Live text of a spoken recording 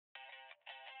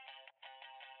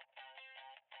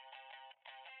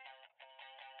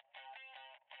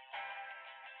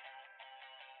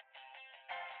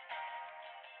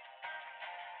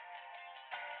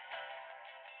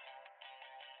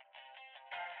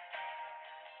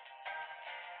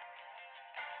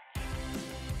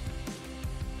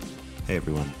Hey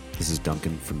everyone, this is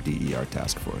Duncan from DER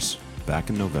Task Force. Back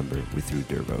in November, we threw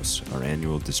DERVOS, our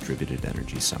annual Distributed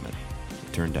Energy Summit.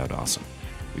 It turned out awesome.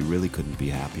 We really couldn't be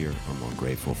happier or more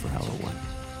grateful for how it went.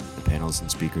 The panels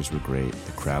and speakers were great,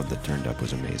 the crowd that turned up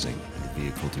was amazing, and the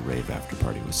Vehicle to Rave after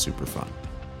party was super fun.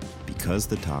 Because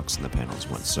the talks and the panels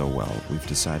went so well, we've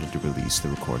decided to release the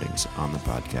recordings on the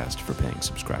podcast for paying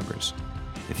subscribers.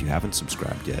 If you haven't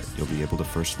subscribed yet, you'll be able to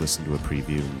first listen to a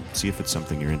preview and see if it's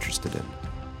something you're interested in.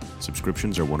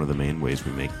 Subscriptions are one of the main ways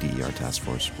we make DER Task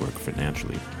Force work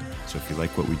financially, so if you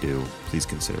like what we do, please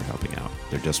consider helping out.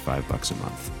 They're just $5 a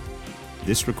month.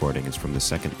 This recording is from the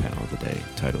second panel of the day,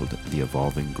 titled The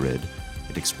Evolving Grid.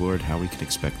 It explored how we can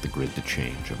expect the grid to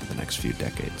change over the next few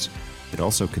decades. It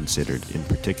also considered, in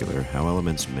particular, how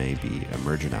elements may be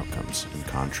emergent outcomes in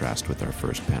contrast with our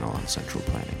first panel on central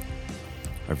planning.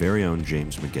 Our very own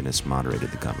James McGinnis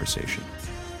moderated the conversation.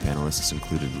 Panelists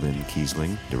included Lynn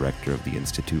Kiesling, Director of the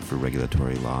Institute for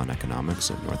Regulatory Law and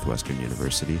Economics at Northwestern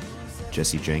University,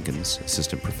 Jesse Jenkins,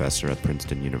 Assistant Professor at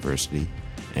Princeton University,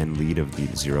 and lead of the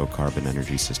Zero Carbon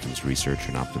Energy Systems Research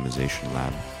and Optimization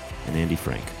Lab, and Andy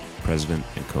Frank, President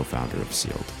and co-founder of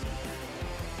SEALD.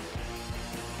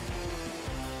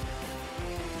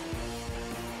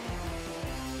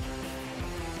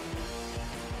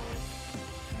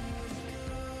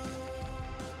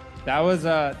 That was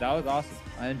awesome.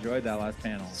 I enjoyed that last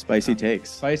panel. Spicy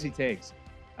takes.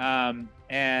 And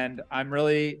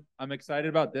I'm excited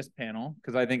about this panel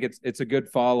because I think it's a good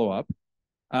follow-up.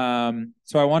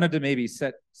 So I wanted to maybe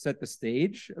set the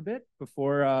stage a bit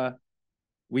before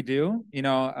we do. We've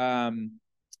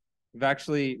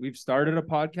started a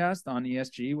podcast on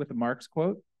ESG with a Marx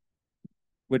quote,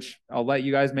 which I'll let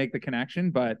you guys make the connection.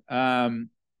 But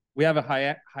we have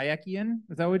a Hayekian,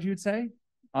 is that what you'd say,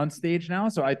 on stage now?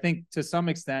 So I think to some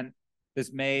extent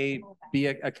this may be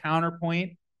a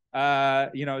counterpoint,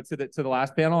 to the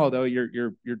last panel. Although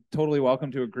you're totally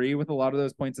welcome to agree with a lot of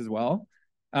those points as well.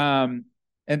 And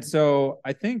so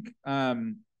I think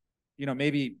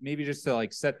maybe just to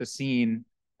set the scene.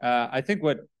 I think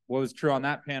what was true on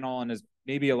that panel, and is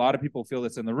maybe a lot of people feel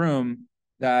this in the room,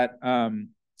 that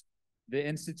the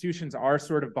institutions are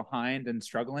sort of behind and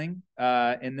struggling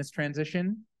in this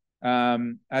transition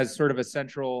as sort of a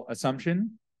central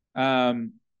assumption.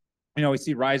 We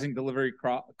see rising delivery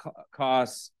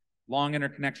costs, long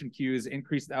interconnection queues,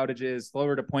 increased outages,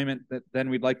 slower deployment than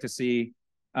we'd like to see.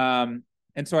 And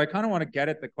so I kind of want to get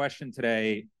at the question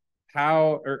today: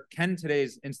 can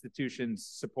today's institutions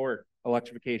support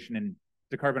electrification and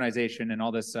decarbonization and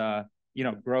all this,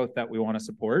 growth that we want to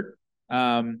support?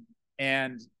 And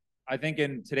I think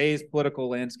in today's political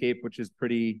landscape, which is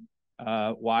pretty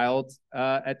wild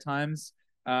at times,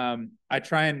 I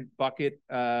try and bucket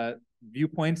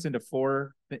viewpoints into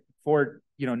four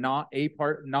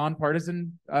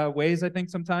nonpartisan ways, I think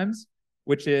sometimes,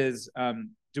 which is,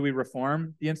 do we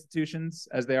reform the institutions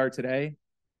as they are today?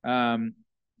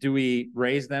 Do we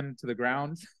raise them to the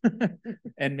ground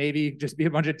and maybe just be a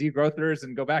bunch of degrowthers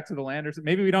and go back to the land? Or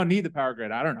maybe we don't need the power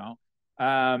grid. I don't know.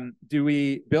 Do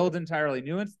we build entirely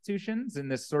new institutions in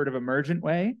this sort of emergent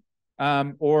way?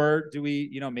 Or do we,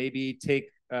 maybe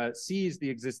seize the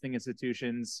existing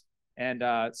institutions and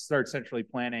start centrally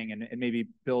planning and maybe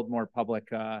build more public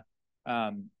kind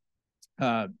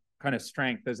of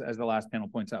strength, as the last panel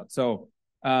points out. So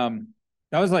that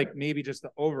was maybe just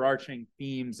the overarching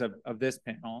themes of this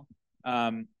panel.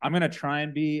 I'm going to try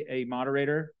and be a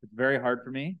moderator. It's very hard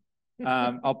for me.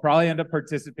 I'll probably end up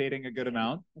participating a good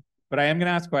amount, but I am going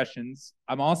to ask questions.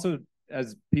 I'm also,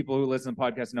 as people who listen to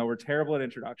podcasts know, we're terrible at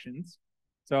introductions.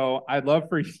 So I'd love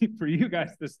for you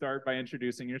guys to start by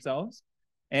introducing yourselves.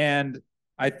 And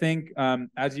I think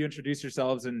as you introduce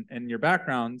yourselves and your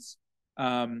backgrounds,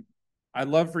 I'd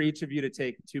love for each of you to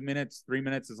take 2 minutes, 3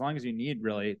 minutes, as long as you need,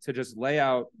 really, to just lay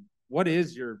out what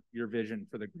is your vision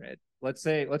for the grid. Let's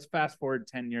fast forward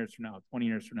 10 years from now, 20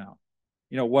 years from now.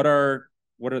 What are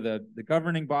the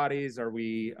governing bodies? Are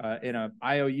we in a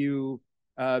IOU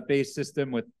based system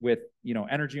with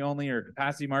energy only or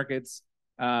capacity markets?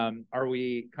 Are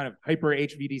we kind of hyper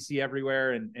HVDC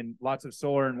everywhere and lots of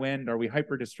solar and wind? Are we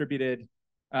hyper distributed?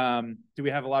 Do we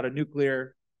have a lot of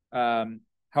nuclear?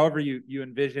 However you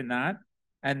envision that.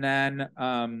 And then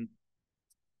I'll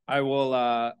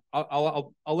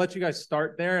let you guys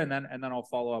start there, and then I'll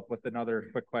follow up with another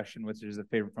quick question, which is a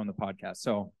favorite from the podcast.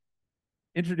 So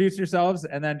introduce yourselves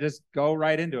and then just go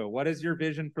right into it. What is your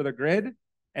vision for the grid?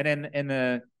 And in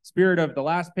the spirit of the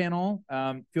last panel,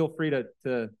 feel free to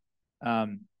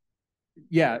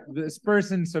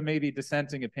disperse in some maybe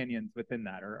dissenting opinions within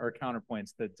that, or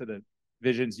counterpoints to the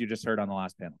visions you just heard on the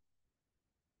last panel.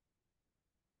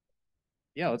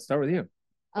 Yeah, let's start with you.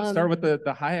 Let's start with the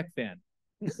Hayek fan.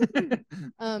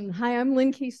 Hi, I'm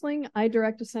Lynn Kiesling. I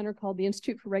direct a center called the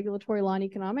Institute for Regulatory Law and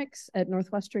Economics at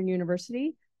Northwestern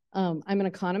University. I'm an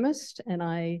economist, and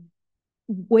I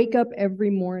wake up every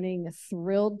morning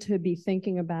thrilled to be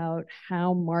thinking about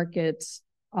how markets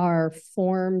are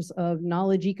forms of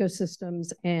knowledge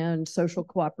ecosystems and social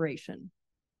cooperation.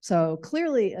 So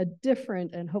clearly a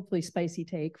different and hopefully spicy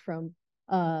take from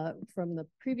the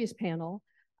previous panel.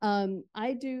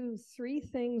 I do three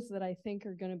things that I think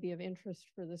are going to be of interest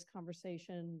for this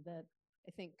conversation that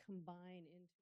I think combine into